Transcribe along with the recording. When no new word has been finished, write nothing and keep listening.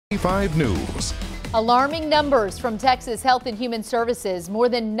5 News. Alarming numbers from Texas Health and Human Services. More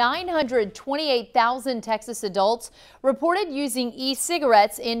than 928,000 Texas adults reported using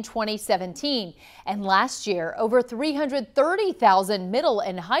e-cigarettes in 2017. And last year, over 330,000 middle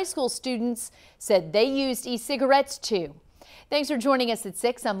and high school students said they used e-cigarettes too. Thanks for joining us at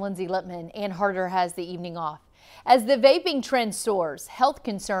 6. I'm Lindsay Lippman. Ann Harder has the evening off. As the vaping trend soars, health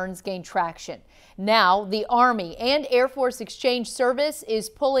concerns gain traction. Now, the Army and Air Force Exchange Service is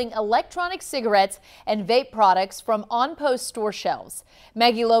pulling electronic cigarettes and vape products from on-post store shelves.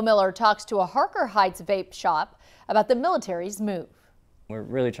 Maggie Lohmiller talks to a Harker Heights vape shop about the military's move. We're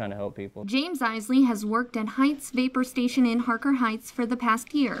really trying to help people. James Isley has worked at Heights Vapor Station in Harker Heights for the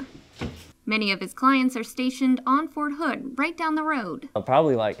past year. Many of his clients are stationed on Fort Hood, right down the road.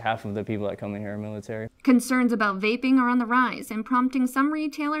 Probably like half of the people that come in here are military. Concerns about vaping are on the rise and prompting some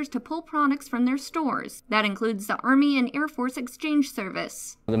retailers to pull products from their stores. That includes the Army and Air Force Exchange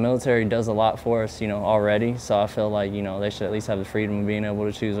Service. The military does a lot for us, already, so I feel like, they should at least have the freedom of being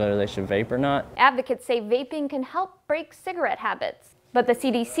able to choose whether they should vape or not. Advocates say vaping can help break cigarette habits. But the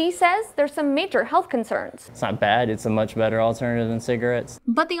CDC says there's some major health concerns. It's not bad. It's a much better alternative than cigarettes.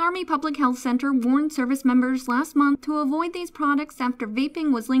 But the Army Public Health Center warned service members last month to avoid these products after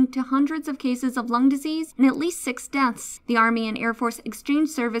vaping was linked to hundreds of cases of lung disease and at least 6 deaths. The Army and Air Force Exchange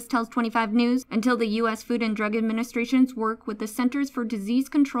Service tells 25 News until the U.S. Food and Drug Administration's work with the Centers for Disease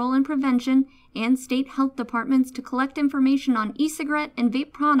Control and Prevention and state health departments to collect information on e-cigarette and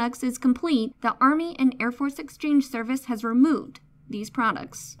vape products is complete, the Army and Air Force Exchange Service has removed these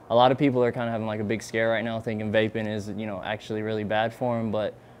products. A lot of people are kind of having like a big scare right now thinking vaping is, actually really bad for them,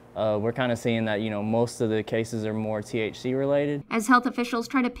 but we're kind of seeing that, most of the cases are more THC related. As health officials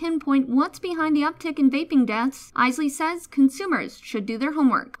try to pinpoint what's behind the uptick in vaping deaths, Isley says consumers should do their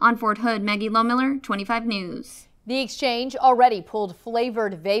homework. On Fort Hood, Maggie Lohmiller, 25 News. The exchange already pulled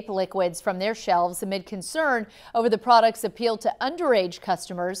flavored vape liquids from their shelves amid concern over the product's appeal to underage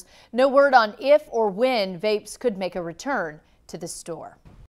customers. No word on if or when vapes could make a return to the store.